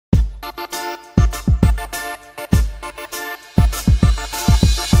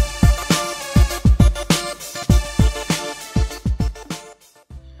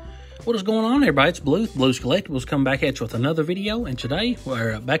What is going on, everybody? It's Blues Collectibles coming back at you with another video, and today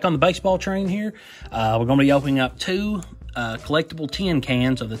we're back on the baseball train here. We're going to be opening up two collectible tin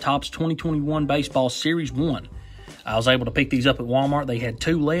cans of the Topps 2021 Baseball Series 1. I was able to pick these up at Walmart. They had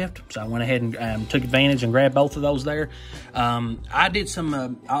two left, so I went ahead and took advantage and grabbed both of those there. I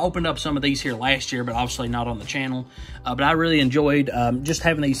opened up some of these here last year, but obviously not on the channel. But I really enjoyed just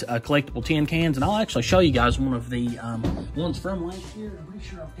having these collectible tin cans, and I'll actually show you guys one of the ones from last year. I'm pretty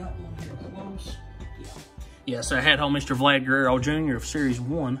sure I've got one here close. Yeah, so I had home Mr. Vlad Guerrero Jr. of Series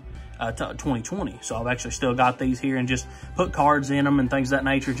 1. 2020. So I've actually still got these here and just put cards in them and things of that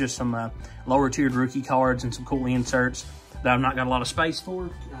nature, just some lower tiered rookie cards and some cool inserts that I've not got a lot of space for.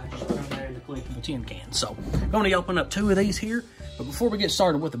 Just put them there in the collectible tin can. So I'm going to open up two of these here, but before we get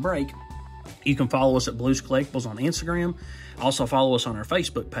started with the break, you can follow us at Blues Collectibles on Instagram. Also follow us on our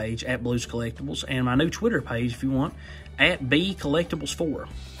Facebook page at Blues Collectibles, and my new Twitter page if you want, at BCollectibles4.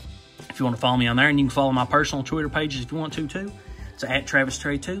 If you want to follow me on there, and you can follow my personal Twitter pages if you want to too. It's at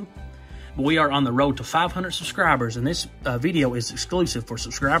TravisTrey2. But we are on the road to 500 subscribers, and this video is exclusive for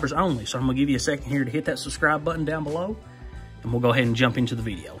subscribers only. So I'm going to give you a second here to hit that subscribe button down below, and we'll go ahead and jump into the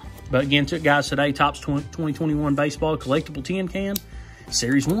video. But again, guys, today, Topps 2021 Baseball Collectible Tin Can,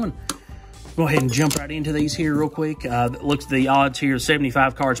 Series 1. Go ahead and jump right into these here real quick. Looks at the odds here,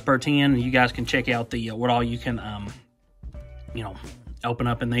 75 cards per 10. You guys can check out the what all you can, open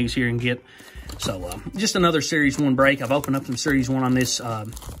up in these here and get. So just another Series 1 break. I've opened up some Series 1 on this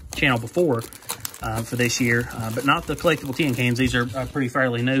channel before for this year, but not the collectible tin cans. These are pretty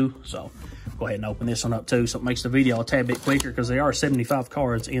fairly new, so go ahead and open this one up too, so it makes the video a tad bit quicker because there are 75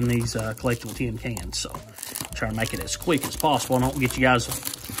 cards in these collectible tin cans. So try to make it as quick as possible. I don't get you guys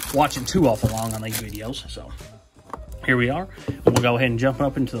watching too awful long on these videos. So here we are. We'll go ahead and jump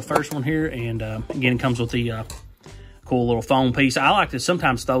up into the first one here, and again, it comes with the cool little foam piece. I like to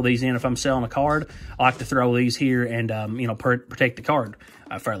sometimes throw these in if I'm selling a card. I like to throw these here and, protect the card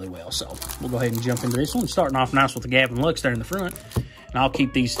fairly well. So we'll go ahead and jump into this one. Starting off nice with the Gavin Lux there in the front. And I'll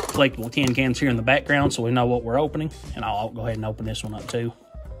keep these collectible tin cans here in the background so we know what we're opening. And I'll go ahead and open this one up too.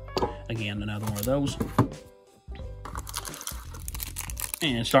 Again, another one of those.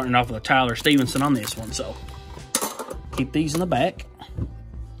 And starting off with a Tyler Stevenson on this one. So keep these in the back.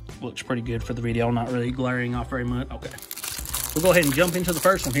 Looks pretty good for the video, not really glaring off very much. Okay, we'll go ahead and jump into the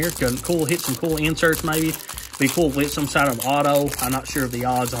first one here. Cool, hit some cool inserts maybe. Be cool if we hit some side of auto. I'm not sure of the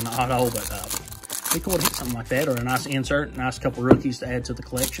odds on the auto, but be cool to hit something like that, or a nice insert, nice couple rookies to add to the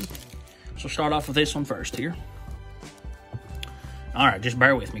collection. So start off with this one first here. All right, just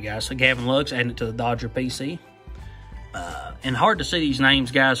bear with me, guys. So Gavin Lux, adding it to the Dodger PC. And hard to see these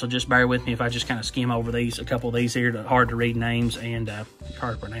names, guys, so just bear with me if I just kind of skim over these. A couple of these here, hard to read names and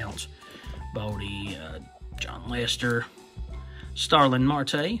hard to pronounce. Bodie, John Lester, Starlin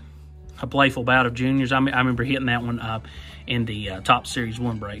Marte, a playful bout of juniors. I remember hitting that one in the Topps Series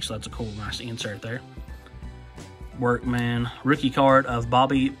 1 break, so that's a cool, nice insert there. Workman, rookie card of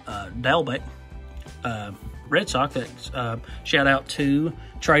Bobby Dalbec, Red Sox. That shout out to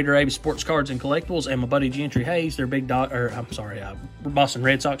Trader Abe Sports Cards and Collectibles and my buddy Gentry Hayes. They're big Boston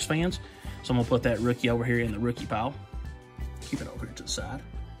Red Sox fans. So I'm gonna put that rookie over here in the rookie pile. Keep it over here to the side.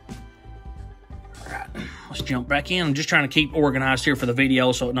 All right, let's jump back in. I'm just trying to keep organized here for the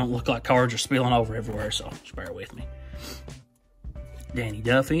video so it don't look like cards are spilling over everywhere. So just bear with me. Danny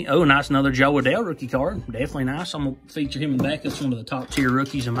Duffy. Oh, nice, another Joe Adell rookie card. Definitely nice. I'm gonna feature him in the back. That's one of the top tier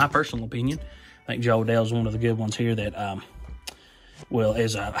rookies in my personal opinion. I think Joe Adell is one of the good ones here that,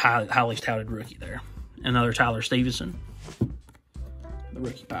 is a highly touted rookie there. Another Tyler Stevenson. The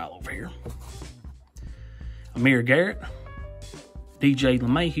rookie pile over here. Amir Garrett. DJ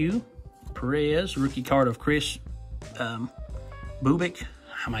LeMahieu. Perez. Rookie card of Chris Bubik.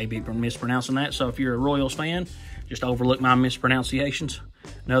 I may be mispronouncing that, so if you're a Royals fan, just overlook my mispronunciations.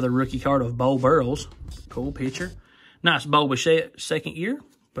 Another rookie card of Bo Burrows. Cool picture. Nice Bo Bichette second year.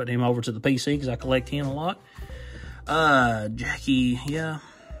 Put him over to the PC because I collect him a lot. Jackie, yeah.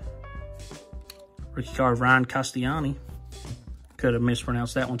 Rookie card of Ryan Castellani. Could have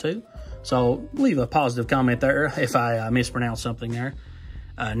mispronounced that one too. So leave a positive comment there if I mispronounce something there.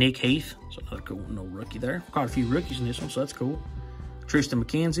 Nick Heath. So another cool no rookie there. Quite a few rookies in this one, so that's cool. Tristan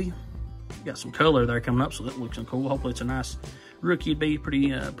McKenzie. Got some color there coming up, so that looks cool. Hopefully it's a nice rookie. It'd be pretty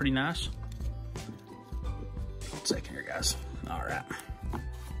nice. 1 second here, guys. All right.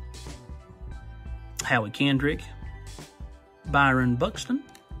 Howie Kendrick, Byron Buxton,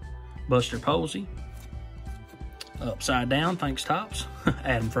 Buster Posey, Upside Down, thanks Topps,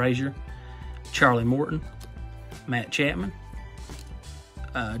 Adam Frazier, Charlie Morton, Matt Chapman,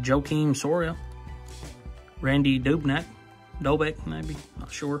 Joakim Soria, Randy Dobek, maybe,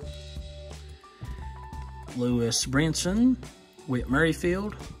 not sure. Lewis Brinson, Whit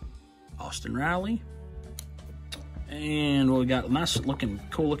Merrifield, Austin Riley. And we got a nice looking,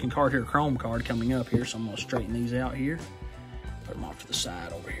 cool looking card here, chrome card coming up here. So I'm gonna straighten these out here. Put them off to the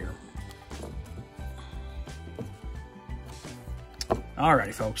side over here.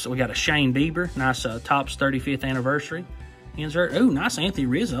 Alrighty, folks. So we got a Shane Bieber, nice Topps 35th anniversary insert. Ooh, nice Anthony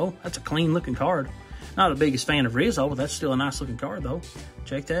Rizzo. That's a clean looking card. Not the biggest fan of Rizzo, but that's still a nice looking card though.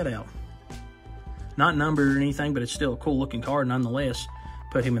 Check that out. Not numbered or anything, but it's still a cool looking card nonetheless.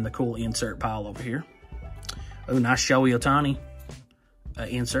 Put him in the cool insert pile over here. Oh, nice Shohei Ohtani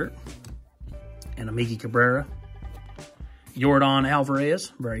insert. And a Miggy Cabrera. Yordan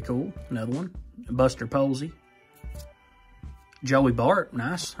Alvarez, very cool. Another one. Buster Posey. Joey Bart,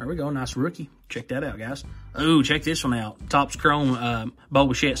 nice. There we go, nice rookie. Check that out, guys. Oh, check this one out. Topps Chrome Bo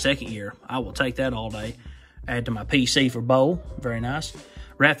Bichette second year. I will take that all day. Add to my PC for Bo. Very nice.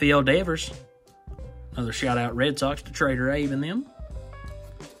 Rafael Devers. Another shout out Red Sox to Trader Abe and them.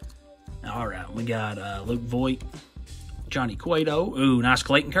 All right, we got Luke Voigt, Johnny Cueto. Ooh, nice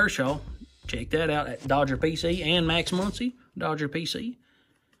Clayton Kershaw. Check that out at Dodger PC, and Max Muncy, Dodger PC.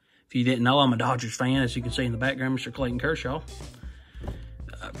 If you didn't know, I'm a Dodgers fan, as you can see in the background, Mr. Clayton Kershaw.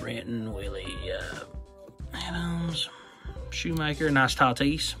 Brenton, Willie Adams, Shoemaker, nice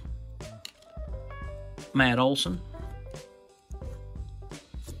Tatis. Matt Olson.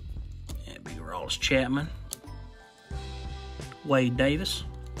 And Big Ross Chapman. Wade Davis.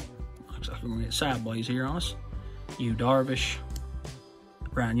 Looks like we're going to get sideways here on us. Yu Darvish.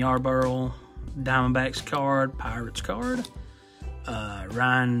 Ryan Yarborough. Diamondbacks card. Pirates card.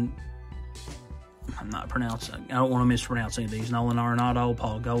 Ryan, I'm not pronouncing, I don't want to mispronounce any of these. Nolan Arenado,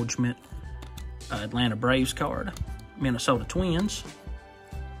 Paul Goldschmidt, Atlanta Braves card, Minnesota Twins,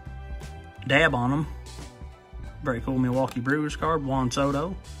 dab on them, very cool Milwaukee Brewers card, Juan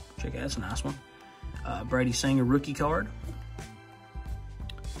Soto, check out, that's a nice one, Brady Singer rookie card,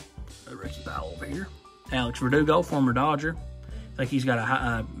 a rookie pile over here, Alex Verdugo, former Dodger, I think he's got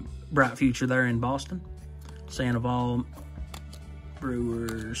a bright future there in Boston, Sandoval,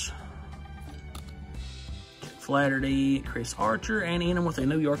 Brewers, Flaherty, Chris Archer, and in him with a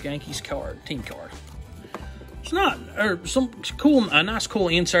New York Yankees card, team card. It's not, or some cool, nice cool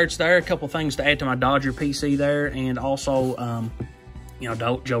inserts there. A couple things to add to my Dodger PC there, and also, you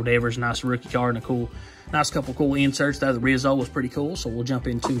know, Joe Devers, nice rookie card, and a cool, nice couple cool inserts there. The Rizzo was pretty cool, so we'll jump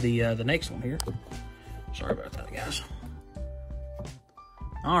into the next one here. Sorry about that, guys.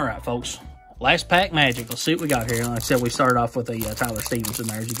 All right, folks. Last pack magic. Let's see what we got here. Like I said, we started off with a Tyler Stevenson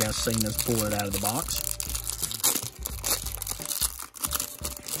there, as you guys seen us pull it out of the box.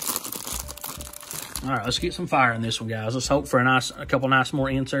 All right, let's get some fire in this one, guys. Let's hope for a couple nice more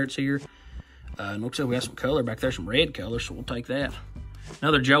inserts here. Looks like we got some color back there, some red color, so we'll take that.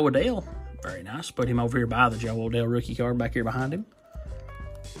 Another Joe Adell. Very nice. Put him over here by the Joe Adell rookie card back here behind him.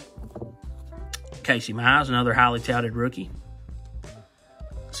 Casey Mize, another highly touted rookie.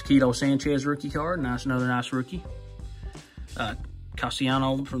 Quito Sanchez rookie card. Nice, another nice rookie.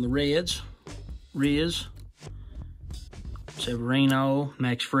 Cassiano from the Reds. Riz. Severino.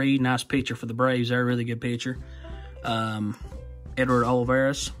 Max Fried. Nice pitcher for the Braves there. Really good pitcher. Edward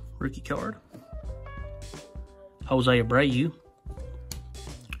Olivares rookie card. Jose Abreu.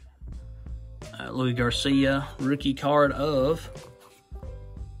 Louis Garcia rookie card of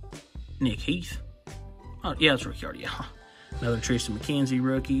Nick Heath. Oh, yeah, it's rookie card, yeah. Another Tristan McKenzie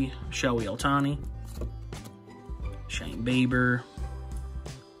rookie. Shohei Ohtani. Shane Bieber.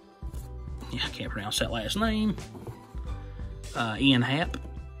 Yeah, I can't pronounce that last name. Ian Happ.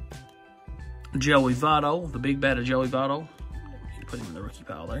 Joey Votto. The big bat of Joey Votto. Put him in the rookie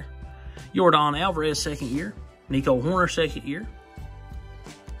pile there. Yordan Alvarez, second year. Nico Horner, second year.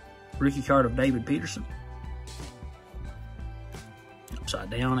 Rookie card of David Peterson. Upside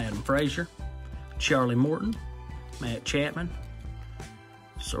down, Adam Frazier. Charlie Morton. Matt Chapman.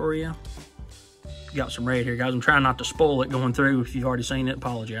 Soria. Got some red here, guys. I'm trying not to spoil it going through. If you've already seen it,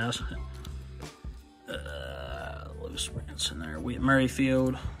 apologize. Lewis Brinson there. Whit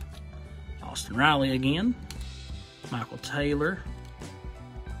Merrifield. Austin Riley again. Michael Taylor.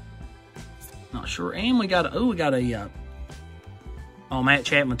 Not sure. And we got a Matt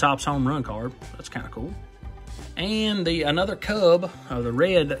Chapman Topps home run card. That's kind of cool. And another Cub of the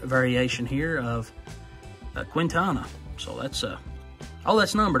red variation here of Quintana. So that's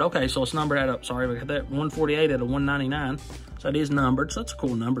that's numbered. Okay, so it's numbered out. Sorry, we got that 148 out of 199. So it is numbered. So that's a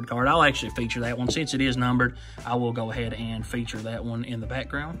cool numbered card. I'll actually feature that one. Since it is numbered, I will go ahead and feature that one in the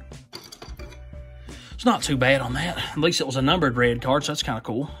background. It's not too bad on that. At least it was a numbered red card, so that's kind of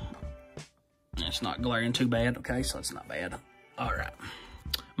cool. It's not glaring too bad. Okay, so that's not bad. All right.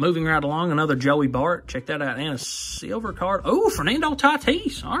 moving right along, another Joey Bart. Check that out. And a silver card. Oh, Fernando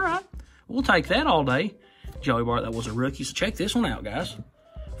Tatis. All right. We'll take that all day. Joey Bart, that was a rookie. So check this one out, guys.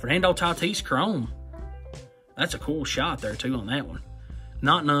 Fernando Tatis Chrome. That's a cool shot there, too, on that one.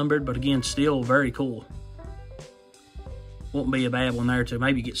 Not numbered, but again, still very cool. Won't be a bad one there to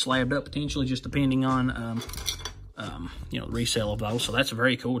maybe get slabbed up potentially, just depending on, you know, the resale of those. So that's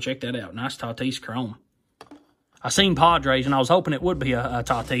very cool. Check that out. Nice Tatis Chrome. I seen Padres, and I was hoping it would be a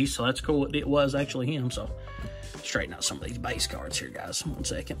Tatis, so that's cool. It was actually him. So straighten out some of these base cards here, guys. 1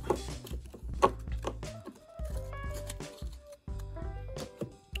 second.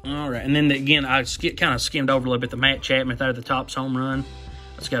 All right, and then again, I kind of skimmed over a little bit the Matt Chapman there, the Topps home run.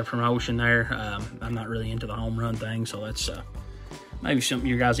 That's got a promotion there. I'm not really into the home run thing, so that's maybe something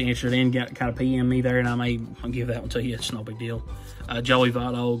you guys are interested in. Kind of PM me there, and I may give that one to you. It's no big deal. Joey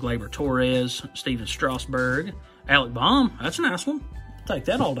Votto, Gleyber Torres, Steven Strasburg, Alec Baum. That's a nice one. Take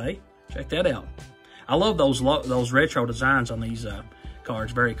that all day. Check that out. I love those retro designs on these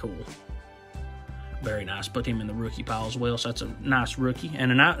cards. Very cool. Very nice. Put him in the rookie pile as well, so that's a nice rookie.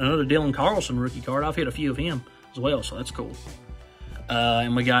 And another Dylan Carlson rookie card. I've hit a few of him as well, so that's cool.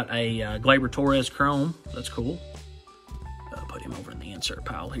 And we got a Gleyber Torres Chrome. That's cool. Put him over in the insert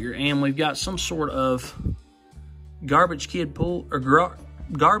pile here. And we've got some sort of Garbage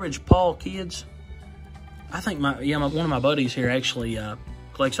Paul Kids. I think one of my buddies here actually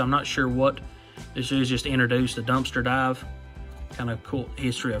collects. I'm not sure what this is. Just introduced the Dumpster Dive. Kind of cool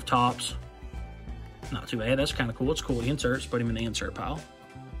history of Topps. Not too bad. That's kind of cool. It's cool inserts. Put him in the insert pile.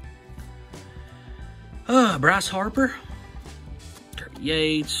 Bryce Harper, Kirk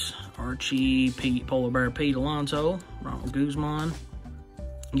Yates, Archie, Pete, Polar Bear Pete Alonso, Ronald Guzman,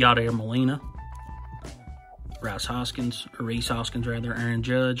 Yadier Molina, Reese Hoskins, Aaron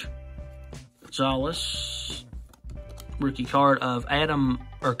Judge, Gonzalez, rookie card of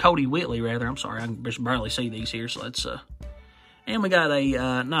Cody Whitley, rather. I'm sorry, I can just barely see these here, so let's, and we got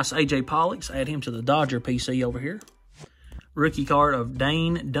a nice A.J. Pollock. Add him to the Dodger PC over here. Rookie card of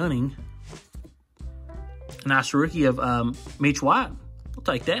Dane Dunning. Nice rookie of Mitch White. We'll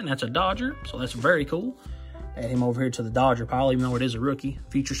take that, and that's a Dodger, so that's very cool. Add him over here to the Dodger pile, even though it is a rookie.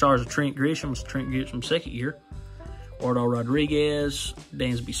 Future stars of Trent Grisham. It's Trent Grisham's second year. Ordo Rodriguez,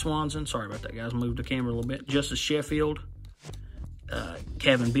 Dansby Swanson. Sorry about that, guys. Moved the camera a little bit. Justice Sheffield.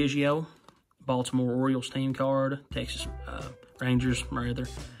 Kevin Biggio. Baltimore Orioles team card. Texas Rangers, rather.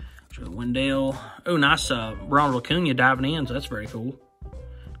 Joe Wendell. Oh, nice Ronald Acuna diving in, so that's very cool.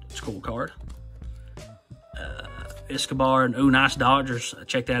 It's a cool card. Escobar, and nice Dodgers.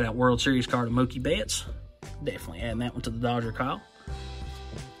 Check that out. World Series card of Mookie Betts. Definitely adding that one to the Dodger pile.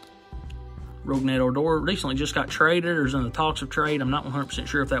 Rougned Odor recently just got traded, or is in the talks of trade. I'm not 100%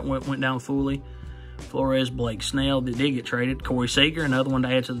 sure if that went down fully. Flores, Blake Snell, that did get traded. Corey Seager, another one to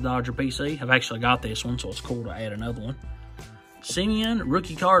add to the Dodger PC. I've actually got this one, so it's cool to add another one. Simeon,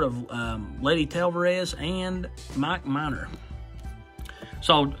 rookie card of Letty Tavares and Mike Minor.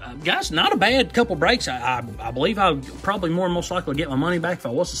 So, guys, not a bad couple breaks. I believe I would probably most likely get my money back if I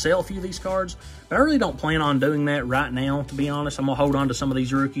was to sell a few of these cards. But I really don't plan on doing that right now, to be honest. I'm going to hold on to some of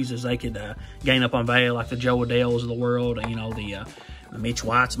these rookies as they could gain up on value, like the Joe Adells of the world, and, the Mitch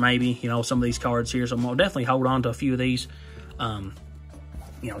Whites maybe, some of these cards here. So I'm going to definitely hold on to a few of these,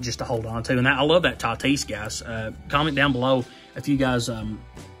 just to hold on to. And I love that Tatis, guys. Comment down below if you guys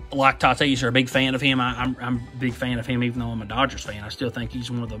like Tatis or a big fan of him. I'm a big fan of him, even though I'm a Dodgers fan. I still think he's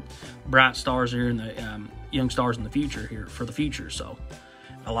one of the bright stars here in the young stars in the future here for the future. So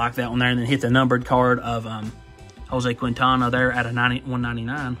I like that one there. And then hit the numbered card of Jose Quintana there at a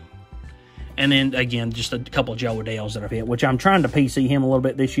 199. And then again, just a couple of Joe Adells that I've hit, which I'm trying to PC him a little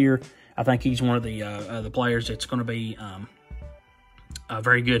bit this year. I think he's one of the players that's going to be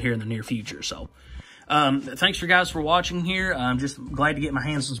very good here in the near future. So. Thanks for guys for watching here. I'm just glad to get my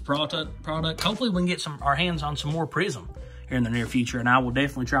hands on some product. Hopefully we can get our hands on some more Prism here in the near future, and I will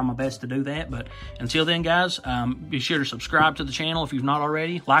definitely try my best to do that. But until then, guys, be sure to subscribe to the channel if you've not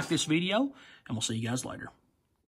already. Like this video, and we'll see you guys later.